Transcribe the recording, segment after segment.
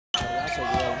Carriazo,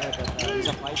 we all know that he's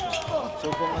a fighter.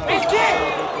 So kung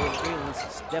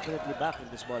he's definitely back in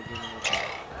this ball game.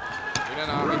 Yun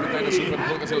na nakakita tayo na super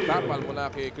goal kasi tapal mula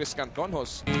kay Chris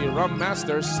Cantonhos. Si Rum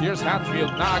Masters, here's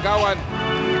Hatfield, naagawan.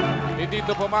 Hindi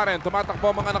dito Pumaren,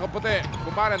 tumatakbo mga nakaputi.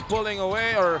 Pumaren pulling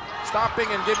away or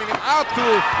stopping and giving it out to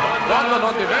Don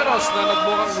Hontiveros na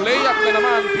nagmukhang layup na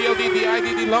naman. PLDT,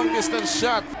 IDD long distance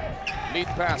shot. Lead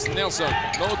pass, Nelson,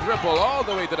 no dribble all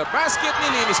the way to the basket.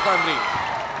 Nilinis pa ang ring.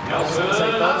 Nelson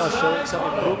showing some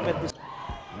improvement.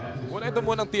 Ito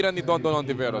muna ang tira ni Don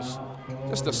Hontiveros.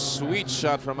 Just a sweet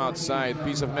shot from outside.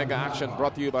 Piece of mega action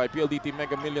brought to you by PLDT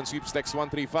Mega Million Sweepstakes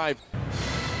 135.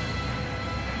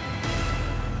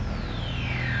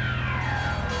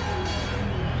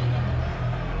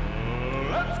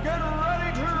 Let's get ready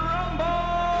to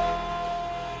rumble!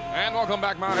 And welcome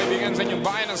back mga kaibigan sa inyong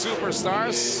bayan ng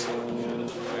Superstars.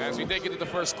 As we take it to the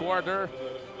first quarter.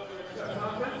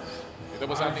 Ito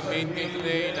po sa ating main game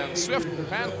today ng Swift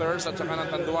Panthers at saka ng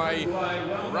Tanduay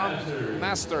Rum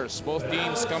Masters. Both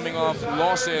teams coming off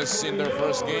losses in their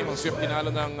first game. Ang Swift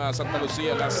tinalo ng Santa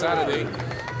Lucia last Saturday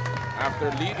after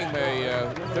leading by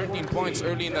 13 points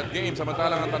early in that game.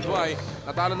 Samantalang ang Tanduay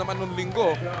natalo naman nung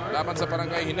linggo laban sa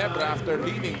Barangay Ginebra after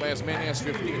leading by as many as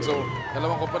 15. So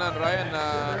dalawang koponan, Ryan, na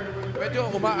medyo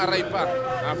umaaray pa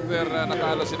after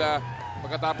natalo sila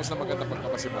pagkatapos na maganda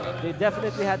pagkapasimula. They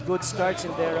definitely had good starts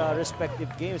in their respective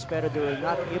games pero they were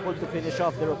not able to finish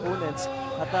off their opponents.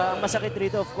 At masakit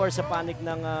rito of course sa panic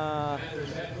ng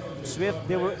Swift.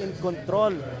 They were in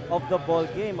control of the ball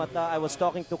game. At I was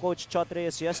talking to Coach Chot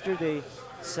Reyes yesterday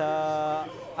sa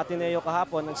Ateneo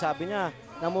kahapon. Nagsabi niya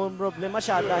na may problema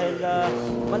siya dahil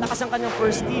malakas ang kanyang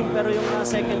first team pero yung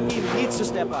second team needs to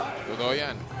step up. Totoo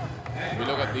yan. We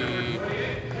look at the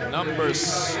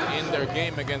numbers in their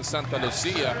game against Santa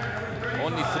Lucia.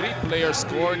 Only 3 players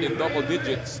scored in double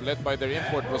digits, led by their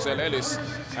import, Rosel Ellis.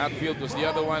 Hatfield was the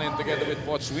other one, and together with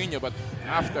Pochuino. But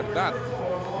after that,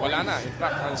 wala na. In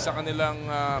fact, sa kanilang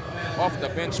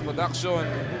off-the-bench production,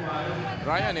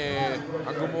 Ryan,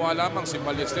 ang gumawa lamang si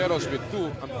Ballesteros with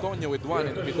 2, Antonio with 1,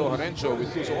 and Pito Harencio with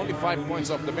 2. So only 5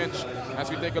 points off the bench as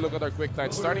we take a look at our Quick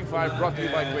Tide. Starting 5 brought to you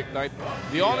by Quick Tide,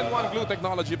 the all-in-one glue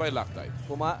technology by Lactite.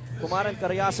 Pumaren,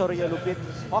 Carriazo, Rialupit,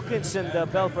 Hawkins, and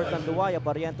Belfort, Tanduay,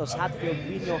 Barrientos, Hatfield,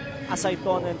 Vino,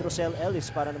 Asayton, and Rosel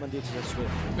Ellis para naman dito sa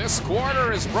Swift. This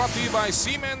quarter is brought to you by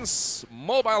Siemens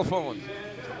Mobile Phone.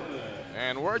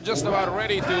 And we're just about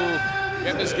ready to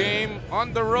get this game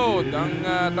on the road. Ang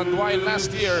Tanduay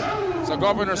last year sa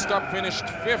Governor's Cup finished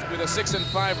 5th with a 6-5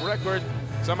 record.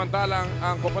 Samantalang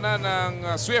ang koponan ng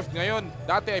Swift ngayon,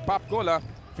 dati ay Pop Cola,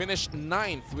 finished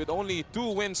 9th with only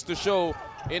 2 wins to show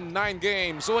in 9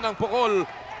 games. Unang pukol,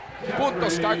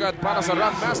 puntos kagad para sa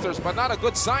Rum Masters, but not a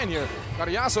good sign here.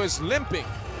 Carriazo is limping.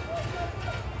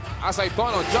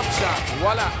 Asaytono, jump shot,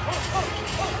 wala.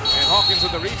 And Hawkins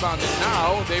with the rebound, and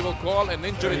now they will call an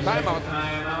injury timeout.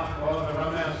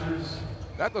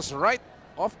 That was right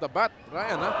off the bat,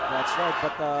 Ryan, huh? That's right,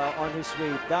 but on his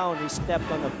way down, he stepped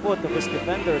on the foot of his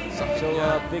defender. So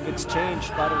big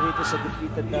exchange para rito sa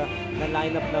defeated na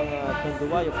lineup ng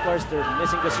Tanduay. Of course, they're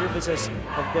missing the services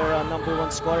of their number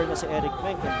 1 scorer na si Eric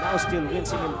Menk, and now still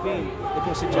wincing in pain. Ito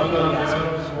si Jeff Carriazo.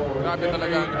 Grabe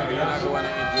talaga ang ginagawa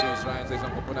ng injuries, Ryan, sa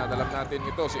isang koponan. Alam natin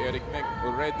ito, si Eric Menk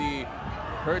already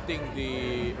hurting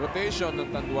the rotation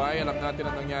ng Tanduay. Alam natin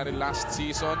ang nangyari last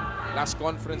season, last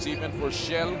conference even for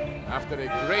Shell. After a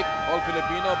great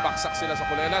All-Filipino, baksak sila sa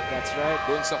Kulelat. That's right.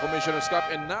 Doon sa Commissioner's Cup.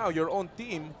 And now, your own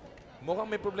team, mukhang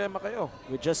may problema kayo.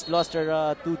 We just lost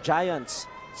our 2 giants,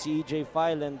 si EJ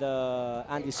File and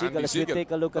Andy Segal. As we take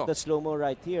a look at the slow-mo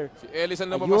right here. Si Ellis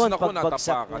ang lumabas na ko,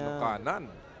 pagbagsak natapakan ng kanan.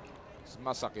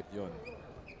 Masakit yun.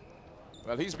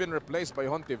 Well, he's been replaced by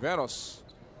Hontiveros.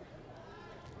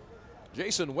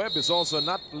 Jason Webb is also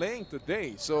not playing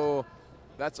today. So,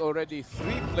 that's already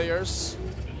 3 players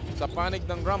sa panig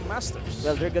ng Rum Masters.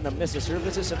 Well, they're gonna miss the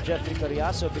services of Jeffrey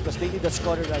Carriazo because they need a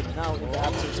scorer right now in the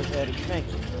absence of Eric Menk.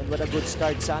 And what a good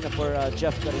start sana for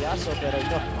Jeff Carriazo. Pero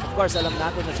of course, alam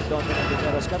natin na si Don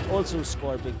Hontiveros can also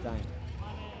score big time.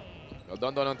 Well,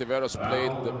 Don Hontiveros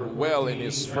played well in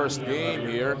his first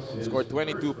game here. Scored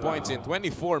 22 points in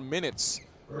 24 minutes.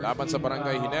 Laban sa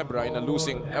Barangay Ginebra in a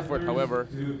losing effort, however,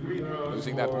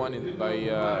 losing that one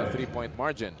by a 3-point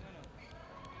margin.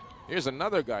 Here's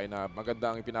another guy na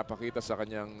maganda ang ipinapakita sa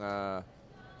kanyang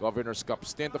Governor's Cup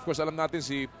stint. Of course, alam natin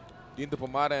si Dindo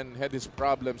Pumaren had his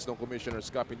problems ng Commissioner's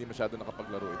Cup. Hindi masyado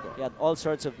nakapaglaro ito. He had all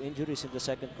sorts of injuries in the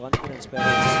second conference, pero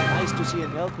it's nice to see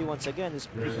him healthy once again. He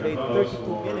played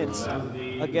 32 minutes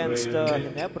against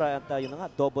Ginebra at yun na nga,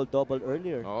 double-double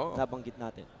earlier. Nabanggit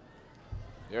natin.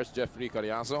 There's Jeffrey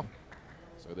Carriazo.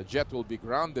 So So the Jet will be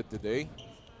grounded today.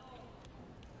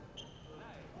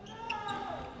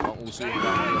 Ang uso yung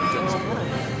grounding ng Jets.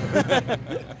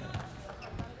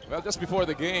 Well, just before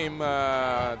the game,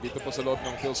 dito po sa loob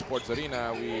ng Phil Sports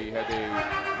Arena, we had a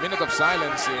minute of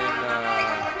silence in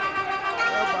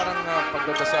parang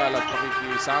pagdadasal at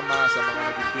pakikisama sa mga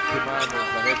naging biktima ng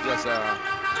trahedya sa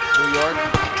New York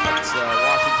at sa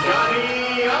Washington,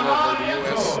 all over the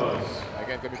U.S.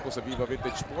 Again, kami po sa Viva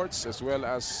Vintage Sports as well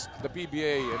as the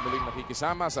PBA ay muling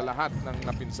nakikisama sa lahat ng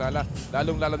napinsala,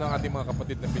 lalong-lalo ng ating mga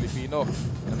kapatid na Pilipino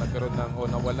na nagkaroon ng o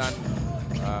nawalan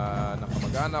ng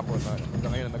kamag-anak o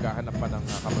hanggang ngayon naghahanap pa ng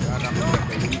kamag-anak at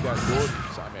kaibigan doon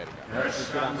sa Amerika.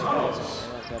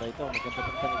 Pero ito, maganda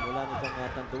pang panimula nitong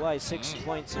Tanduay. 6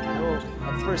 points in a row.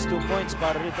 At first 2 points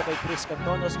para rito kay Chris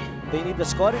Cantonos. They need the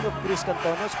scoring of Chris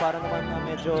Cantonos para naman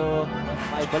medyo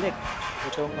maibalik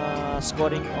itong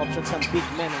scoring options ng big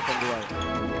men ng Tanduay.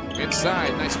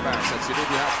 Inside, nice pass. At si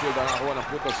Rudy Hatfield ang nakakuha ng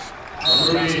putos.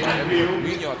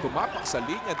 Tumapak sa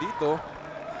linya dito.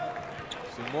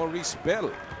 Si Maurice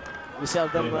Bell. We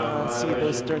seldom see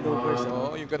those turnovers.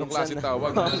 Yung ganong klase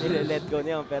tawag. Let go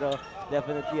niya, pero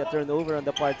definitely a turnover on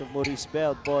the part of Maurice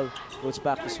Bell. Ball goes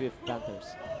back to Swift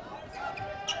Panthers.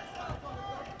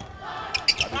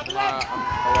 Sabi ko nga, ang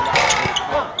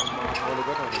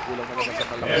mga kulang na naman sa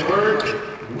kalakas.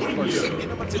 Of course, hindi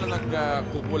naman sila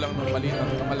nagkukulang ng maliit ng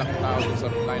kamalang tao sa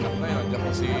lineup na yun. Andiyan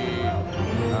pa si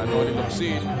Noli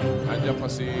Lopsin, andiyan pa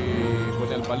si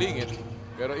Bonel Balingit.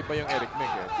 Pero iba yung Eric Mec.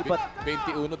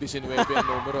 21-19 ang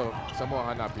numero. Sa mo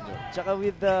hanapin nyo. Tsaka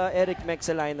with Eric Mec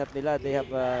sa lineup nila, they have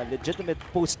a legitimate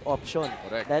post option.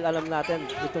 Correct. Dahil alam natin,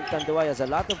 itong Tanduay has a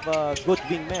lot of good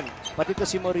wingmen. Pati ito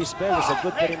si Maurice Bell is a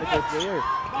good perimeter player.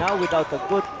 Now without a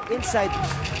good inside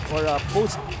or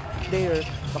post player,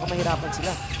 baka mahirapan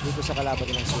sila dito sa kalaban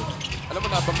ng Swift. Alam mo,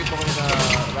 nabanggit mo kanina,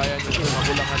 Ryan, yung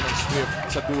magulangan ng Swift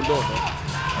sa dulo, no?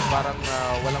 Parang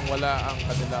walang-wala ang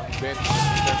kanilang bench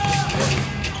in terms of play.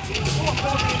 Kung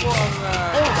ko ang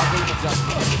gagawin ng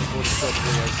Justin ni Coach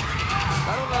Rodriguez,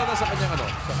 lalo na sa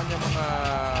kanyang mga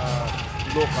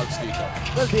locals dito.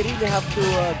 Well, they really have to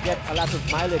get a lot of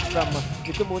mileage from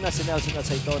ito muna si Nelson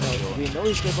Aceitono. We know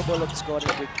he's capable of scoring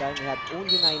big time. He had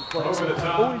only 9 points.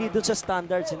 Only dun sa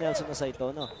standard si Nelson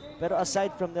Aceitono. Pero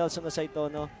aside from Nelson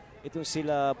Aceitono, itong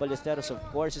sila Ballesteros, of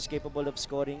course, is capable of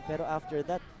scoring. Pero after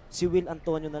that, si Will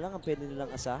Antonio na lang ang pwede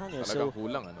nilang asahan. Talagang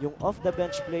kulang. Yung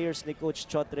off-the-bench players ni Coach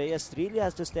Chot Reyes really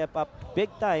has to step up big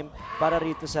time para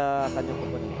rito sa kanyang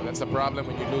komponente. Well, that's the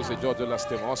problem when you lose a Jojo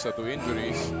Lastimosa to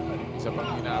injuries. Isa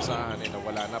pang inaasahan na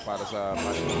wala na para sa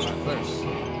Panthers.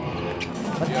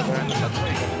 On the other hand,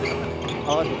 Tanduay.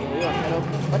 Oo, totoo yun. Pero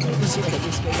ba't hindi si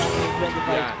Elvis kailangan yung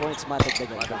 25 points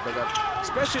matagdagan?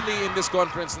 Especially in this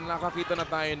conference na nakakita na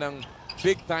tayo ng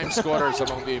big-time scorers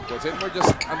among the imports. And we're just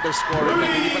underscoring na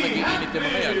hindi pa nag-iinit yung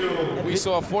mga yan. We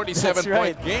saw a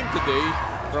 47-point game today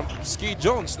from Ski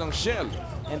Jones ng Shell.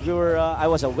 And I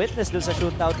was a witness dun sa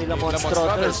shootout nila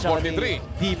Monstros. 43.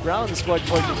 D. Brown scored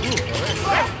 42.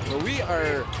 So we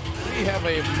have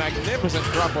a magnificent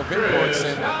crop of imports,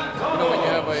 and when you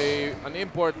have an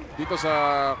import dito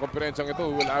sa komperensyang ito,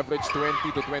 we will average 20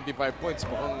 to 25 points.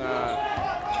 Mukhang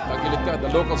magilid ka,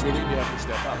 the locals will really have to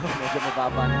step up. Medyo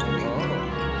mababa na.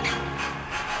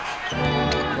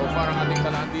 So far ang ating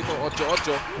talaan dito,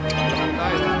 8-8. Naman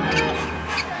tayo.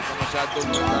 Hindi pa masyadong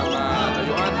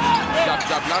malayuan.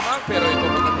 Jab-jab lamang, pero ito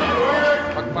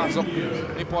pagpasok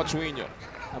ni Pochwinyo.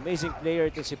 Amazing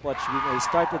player ito si Pochwinyo. He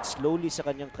started slowly sa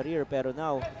kanyang career, pero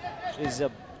now is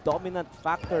a dominant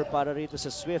factor para rito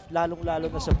sa Swift, lalong-lalo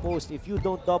na sa post. If you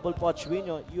don't double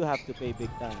Pochwinyo, you have to pay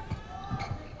big time.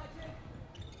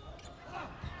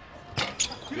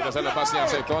 Dito sa labas niya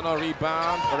sa Itono,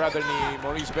 rebound, or rather ni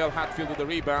Maurice Bell, Hatfield to the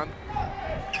rebound.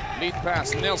 Lead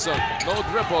pass, Nelson, no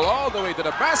dribble, all the way to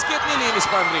the basket, nilinis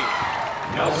pa rin.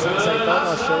 Nelson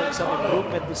Aceitono showing some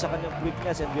improvement sa kanyang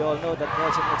quickness, and we all know that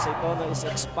Nelson Aceitono is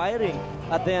expiring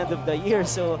at the end of the year.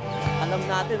 So alam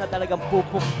natin na talagang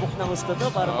pupuk-puk na gusto to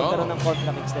para magkaroon ng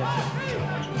contract extension.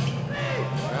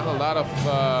 Well, a lot of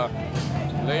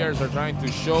players are trying to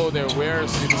show their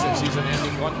wares in this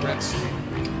season-ending conference.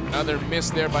 Another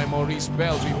miss there by Maurice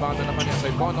Bell. Rebounded naman niya sa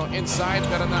Ipono. Inside,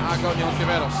 pero naagaw ni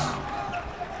Ontiveros.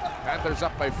 Panthers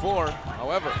up by 4.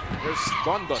 However, there's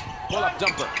Dondon. Pull-up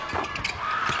jumper.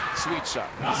 Sweet shot.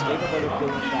 He's capable of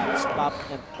doing that. Stop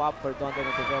and pop for Dondon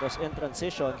Ontiveros in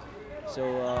transition. So,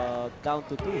 down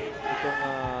to 2. Itong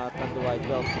Tanduay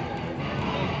 12.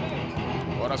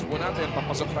 Oras po natin.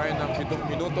 Papasok tayo ng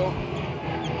 7 minuto.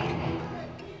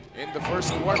 In the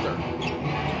first quarter.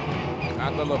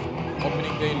 Battle of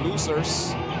opening day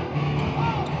losers.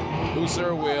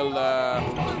 Loser will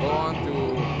go on to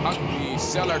hug the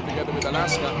seller together with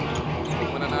Alaska.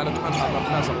 Kung mananalo naman,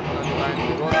 tatapla sa kumulan ni Ryan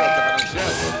Gregorio at saka ng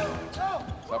Shed.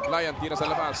 Sablay ang tira sa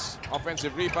labas.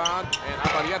 Offensive rebound. And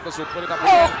Aparientos will put it up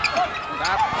again.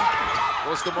 Tap.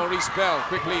 Goes to Maurice Bell.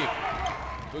 Quickly.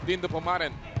 To Dindo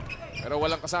Pumaren. Pero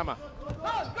walang kasama.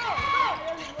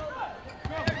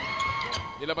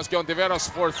 Nilabas kay Ontiveros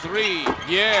for 3.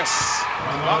 Yes!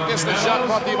 Long distance shot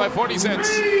brought to you by 40 cents.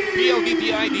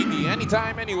 PLDT IDD.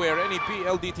 Anytime, anywhere, any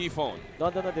PLDT phone.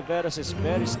 Dondon Ontiveros is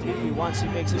very streaky once he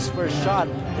makes his first shot.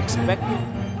 Expecting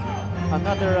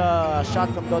another shot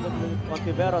from Dondon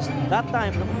Ontiveros. That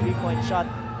time, from a 3-point shot,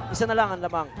 isa na lang ang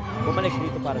lamang. Bumalik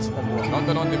dito para sa Tanduay.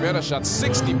 Dondon Ontiveros shot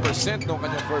 60% noong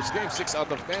kanyang first game. 6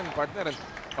 out of 10, partner.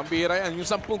 Pambihira yan. Yung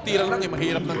 10 tira lang,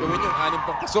 mahirap nang gawin yung 6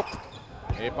 pang pasok.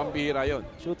 Pambihira yun.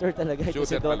 Shooter talaga. Shooter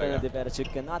kasi Dondon talaga. Ontiveros, you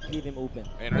cannot leave him open.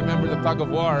 And remember the tug of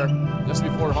war just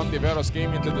before Ontiveros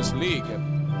came into this league.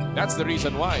 And that's the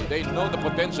reason why. They know the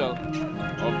potential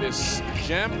of this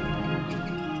gem.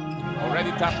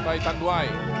 Already tapped by Tanduay.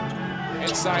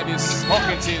 Inside is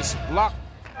Hawkins is blocked.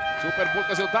 Super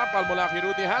Bulkasil Tapal mula kay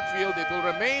Rudy Hatfield. It will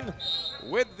remain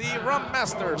with the Rum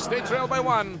Masters. They trail by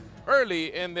 1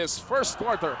 early in this first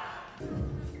quarter.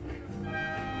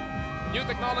 New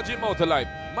technology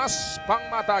Motolite. Mas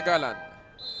pangmatagalan.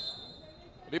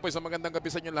 Hindi po isang magandang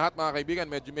gabi sa inyo lahat mga kaibigan.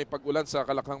 Medyo may pag-ulan sa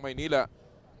Kalakhang, Maynila.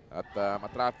 At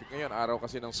matraffic ngayon. Araw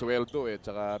kasi ng sweldo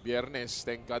Tsaka Biyernes.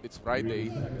 Thank God it's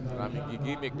Friday. Maraming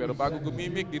gigimik. Pero bago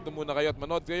gumimik, dito muna kayo at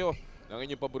manood kayo ng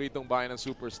inyong paboritong bayan ng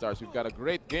Superstars. We've got a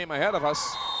great game ahead of us.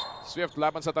 Swift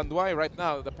laban sa Tanduay. Right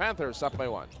now, the Panthers up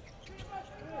by 1.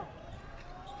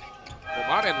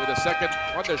 Pumaren with a second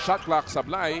on their shot clock.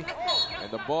 Sablay. And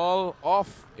the ball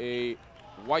off a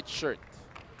white shirt.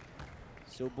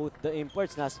 So both the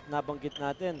imports, nabanggit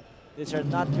natin, these are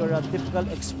not your typical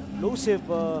explosive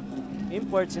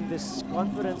imports in this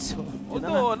conference. So,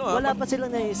 wala pa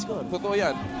silang nai-score. Totoo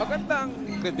yan. Magandang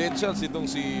credentials itong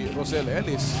si Rosel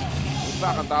Ellis. In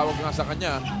fact, ang tawag nga sa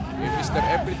kanya, Mr.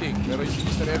 Everything. Pero yung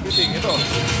Mr. Everything, ito,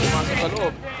 pumasok sa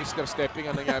loob. Mr. Stepping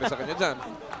ang nangyari sa kanya dyan.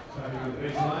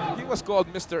 He was called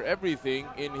Mr. Everything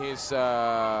in his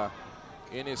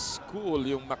school,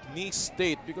 yung McNeese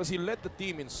State, because he led the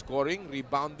team in scoring,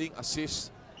 rebounding,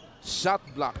 assists, shot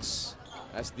blocks,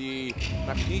 as the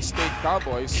McNeese State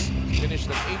Cowboys finished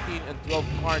an 18-12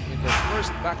 mark in their first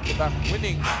back-to-back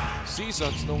winning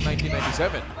seasons noong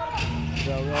 1997.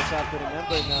 So we also have to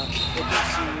remember na itong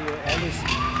si Ellis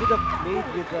should have played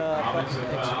with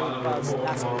ex-Pals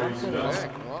last conference,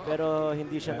 pero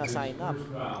hindi siya na-sign up.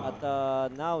 At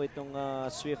now, itong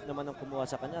Swift naman ang kumuha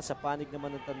sa kanya. Sa panig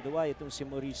naman ng Tanduay, itong si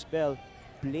Maurice Bell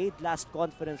played last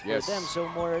conference for them. So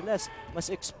more or less, mas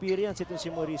experience itong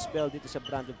si Maurice Bell dito sa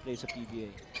brand of play sa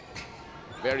PBA.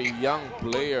 Very young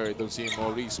player itong si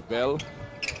Maurice Bell.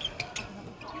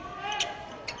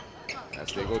 As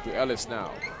they go to Ellis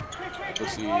now. Ito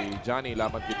si Johnny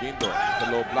laban kay Dindo. Sa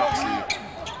low block si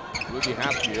Rudy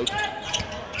Hatfield.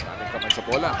 Daming kamay sa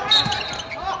bola.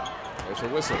 There's a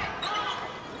whistle.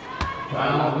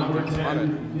 Foul number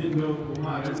 10,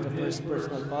 It's the first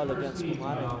personal foul against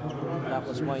Pumaren.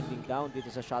 Tapos winding down dito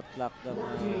sa shot clock ng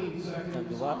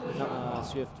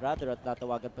Swift rather, at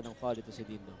tatawagan pa ng foul dito si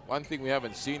Dindo. One thing we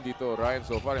haven't seen dito, Ryan,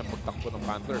 so far, yung pagtakbo ng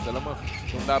Panthers. Alam mo,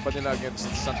 yung laban nila against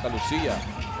Santa Lucia,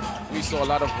 we saw a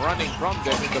lot of running from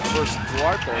them in the first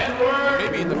quarter. And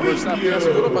maybe in the first half, kaya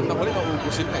siguro pag nakuli,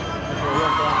 mauubusin na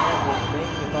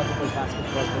Playing methodical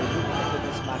basketball for looking at the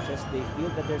mismatches. They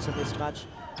feel that there's a mismatch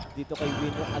dito kay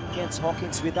Winner against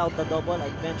Hawkins without the double.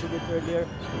 I mentioned it earlier.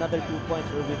 Another 2 points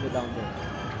for Winner down there.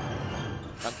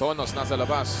 Antonos nasa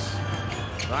labas.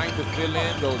 Trying to fill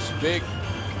in those big,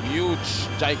 huge,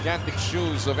 gigantic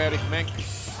shoes of Eric Menk.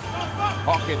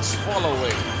 Hawkins fall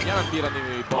away. Yan ang tira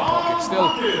ni Bong Hawkins. Still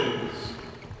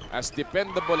as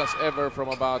dependable as ever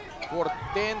from about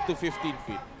 10 to 15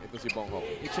 feet. Ito si Bong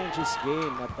Hawkins. He changed his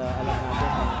game at alam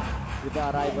natin with the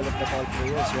arrival of the tall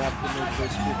players, you have to make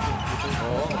those 15 feet.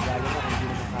 Lalo na kung hindi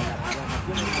naman kalakihan. At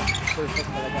yun ang perfect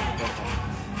talaga ng Bong.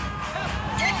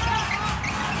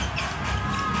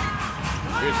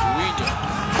 Here's Wino.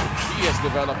 He has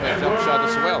developed a jump shot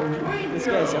as well. This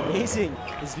guy is amazing.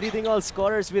 He's leading all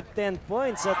scorers with 10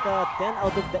 points at 10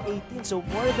 out of the 18. So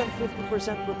more than 50%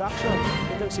 production.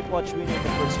 Itong si Poch Wino in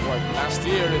the first quarter. Last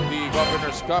year in the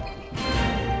Governor's Cup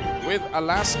with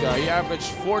Alaska, he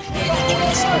averaged 14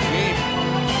 points a game.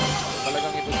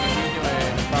 Talagang ito si Wino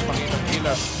nagpapakitang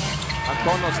kilas.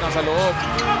 Antonos nasa loob.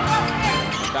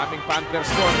 Daming Panthers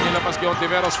score. Nilabas kay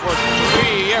Ontiveros for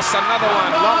 3. Yes, another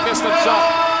one. Long distance shot.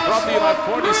 Brought to you by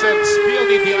 40 cents.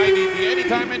 PLDT IDT.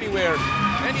 Anytime, anywhere.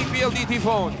 Any PLDT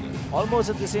phone.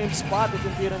 Almost at the same spot,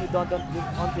 itong tira ni Don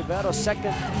Ontiveros.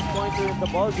 Second 3-pointer in the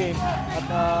ballgame. At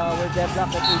we're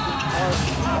deadlocked at 2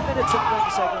 minutes and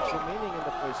 20 seconds remaining in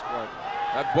the first quarter.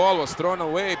 That ball was thrown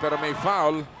away pero may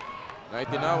foul na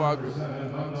itinawag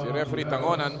si referee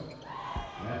Tangonan.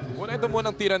 Ito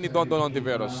munang tira ni Don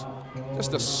Ontiveros.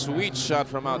 Just a sweet shot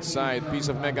from outside. Piece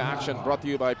of mega action brought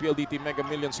to you by PLDT Mega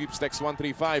Million Sweepstakes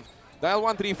 135. Dial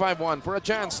 1351 for a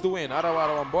chance to win.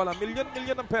 Araw-araw ang bola. Milyon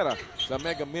ang pera sa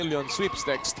Mega Million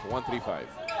Sweepstakes 135.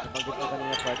 Nabanggit na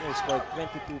kanina partner, scored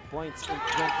 22 points in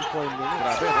 24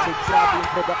 minutes. Grabe. So grabe yung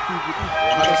productivity.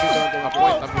 Ano si Don a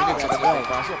point na minutes sa kanyang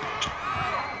pasok.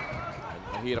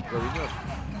 Mahirap gawin yun.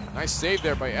 Nice save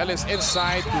there by Ellis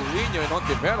inside to Rino and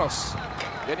Ontiveros.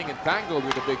 Getting entangled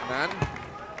with the big man.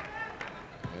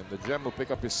 And the Gem will pick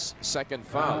up his second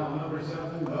foul.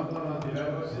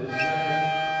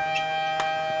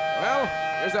 Well,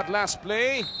 here's that last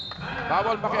play.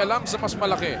 Bawal makialam sa mas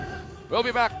malaki. We'll be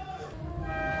back.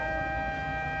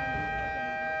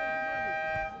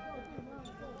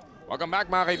 Welcome back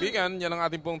mga kaibigan. Yan ang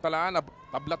ating pong talaan.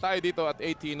 Tabla tayo dito at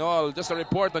 18-all. Just a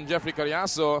report on Jeffrey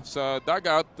Carriazo sa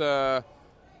dugout.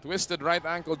 Twisted right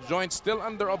ankle joint still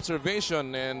under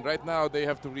observation. And right now they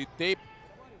have to retape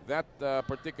that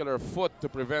particular foot to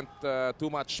prevent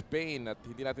too much pain. At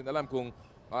hindi natin alam kung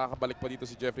makakabalik pa dito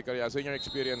si Jeffrey Carriazo. In your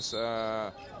experience,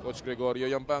 Coach Gregorio,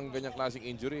 yung bang ganyang klaseng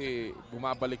injury,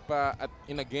 bumabalik pa at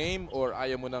in a game or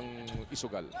ayaw mo nang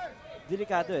isugal?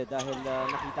 Delikado dahil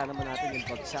nakita naman natin yung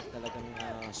bagsak talagang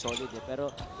solid Pero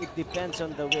it depends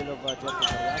on the will of Jeffrey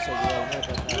Carriazo. We all know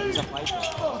that he's a fighter.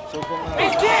 So kung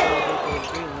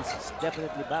he's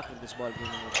definitely back in this ball game.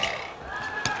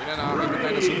 Yun na nakakita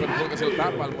tayo na super goal kasi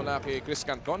tapal mula kay Chris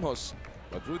Cantonhos.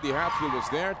 But Rudy Hatfield was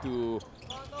there to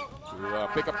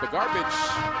pick up the garbage.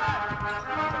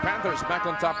 The Panthers back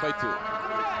on top by 2.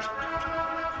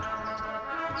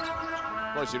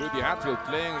 Of course, Rudy Hatfield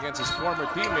playing against his former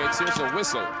teammates. Here's a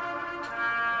whistle.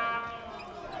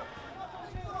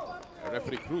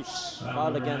 Referee Cruz.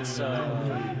 Foul against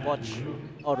Poch.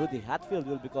 Rudy Hatfield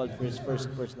will be called for his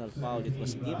first personal foul. It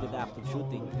was deemed in the act of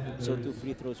shooting. So 2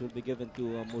 free throws will be given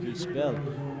to Maurice Bell.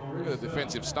 Look at the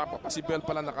defensive stop. Si Bell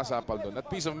pala nakasapal doon.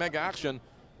 That piece of mega action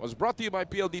was brought to you by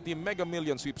PLDT Mega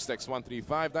Million Sweepstakes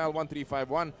 135. Dial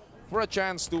 1351 for a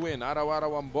chance to win.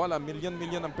 Araw-araw ang bola. Milyon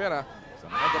ang pera sa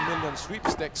Mega Million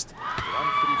Sweepstakes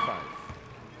 135.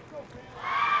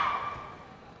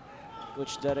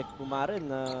 Coach Derek Pumaren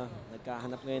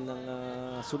nagkahanap ngayon ng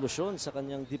solusyon sa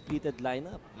kanyang depleted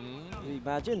lineup.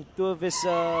 Imagine, 2 of his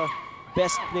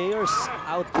best players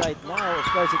out right now. Of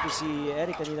course, ito si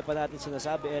Eric. Kanina pa natin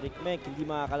sinasabi, Eric Menk, hindi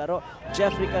makakalaro.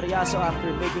 Jeffrey Carriazo,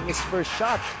 after making his first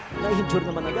shot, na-injure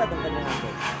naman agad ang kanyang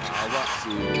ankle. Naawa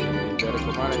si Derek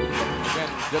Pumaren.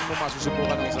 Again, dyan mo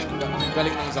masusubukan ng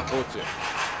galing ng isang coach.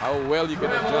 How well you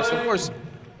can adjust. Of course,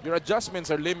 your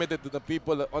adjustments are limited to the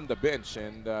people on the bench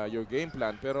and your game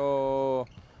plan. Pero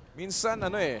minsan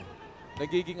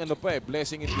nagiging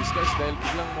blessing in disguise dahil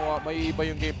biglang may iba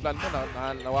yung game plan mo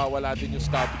na nawawala din yung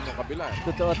starting ng kabila.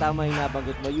 Totoo, tama yung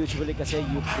nabanggit mo. Usually kasi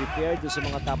you prepare doon sa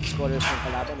mga top scorers ng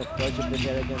kalaban. Of course, you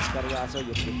prepare against Carriazo,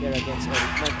 you prepare against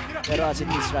Eric Menk. Pero as it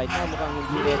is right now, mukhang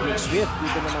hindi ready yung Swift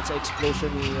dito naman sa explosion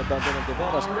ni Don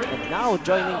Ontiveros. And now,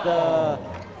 joining the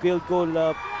field goal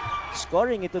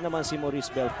scoring, ito naman si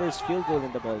Maurice Bell. First field goal in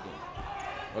the ballgame.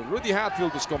 Well, Rudy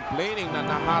Hatfield is complaining na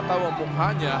nahataw ang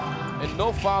mukha niya and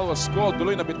no foul was called.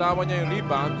 Tuloy nabitawan niya yung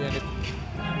rebound and it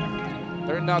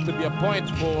turned out to be a point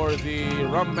for the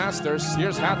Rum Masters.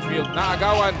 Here's Hatfield,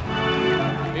 naagawan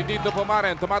ni Dito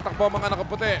Pumaren. Tumatakbo mga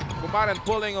nakaputi. Pumaren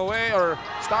pulling away or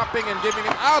stopping and giving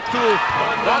it out to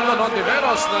Don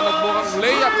Ontiveros na nagmukhang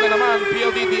layup na naman.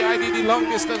 PLDT IDD long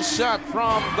distance shot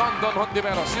from Don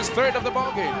Ontiveros. His third of the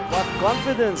ballgame. What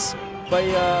confidence by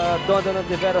Don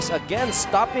Ontiveros again,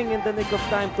 stopping in the nick of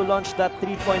time to launch that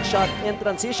 3-point shot in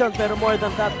transition. Pero more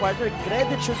than that, partner,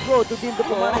 credit should go to Dito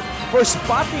Pumaren for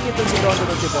spotting ito si Don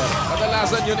Ontiveros.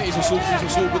 Kadalasan yun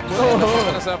isusubot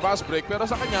mo na sa fast break. Pero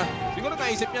sa kanya, siguro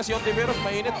naisip niya si Ontiveros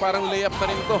mainit, parang layup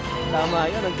na rin ito. Tama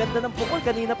yun. Ang ganda ng pukol.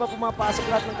 Kanina pa pumapasok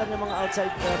lahat ng kanyang mga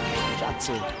outside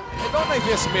shots. I don't know if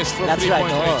he's missed from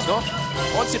 3-point range, no?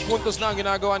 11 puntos na ang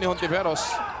ginagawa ni Ontiveros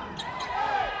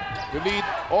to lead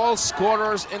all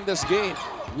scorers in this game.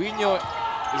 Wino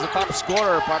is the top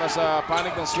scorer para sa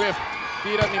panig ng Swift.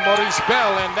 Tira ni Maurice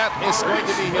Bell and that is going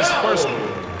to be his first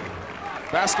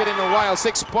basket in a while.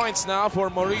 6 points now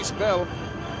for Maurice Bell.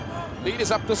 Lead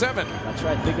is up to 7. That's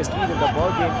right. Biggest lead in the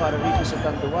ball game para rito sa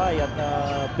Tanduay at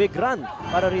big run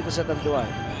para rito sa Tanduay.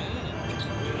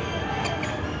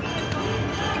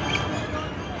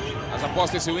 Nasa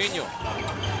poste si Wino.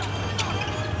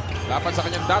 Dapat sa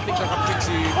kanyang dating kakampi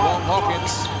si Long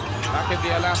Hawkins. Back in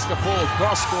the Alaska fold.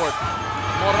 Cross court.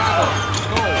 Morano.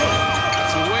 No.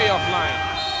 That's way offline.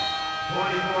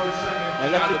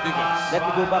 Let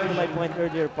me go back to my point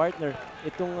earlier, partner.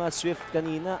 Itong Swift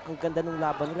kanina, ang ganda ng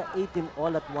laban nila, 18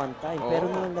 all at one time. Pero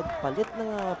nung nagpalit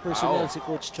ng personnel si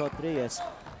Coach Chot Reyes,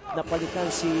 napalitan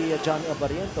si John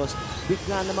Abarientos,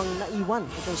 bigla namang naiwan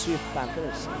itong Swift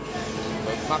Panthers.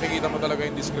 Makikita mo talaga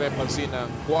yung discrepancy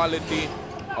ng quality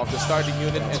of the starting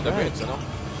unit and the bench, ano?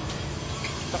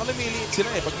 Saka lumiliit sila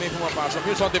pag may pumapasok.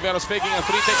 Here's Ontiveros faking a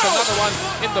three, takes another one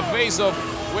in the face of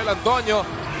Will Antonio.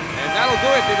 And that'll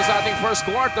do it dito sa ating first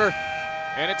quarter.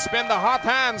 And it's been the hot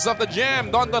hands of the Gem.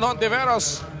 Don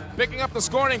Ontiveros picking up the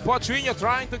scoring. Pochuino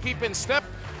trying to keep in step.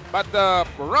 But the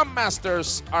Rum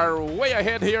Masters are way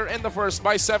ahead here in the first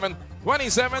by 7,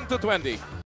 27-20.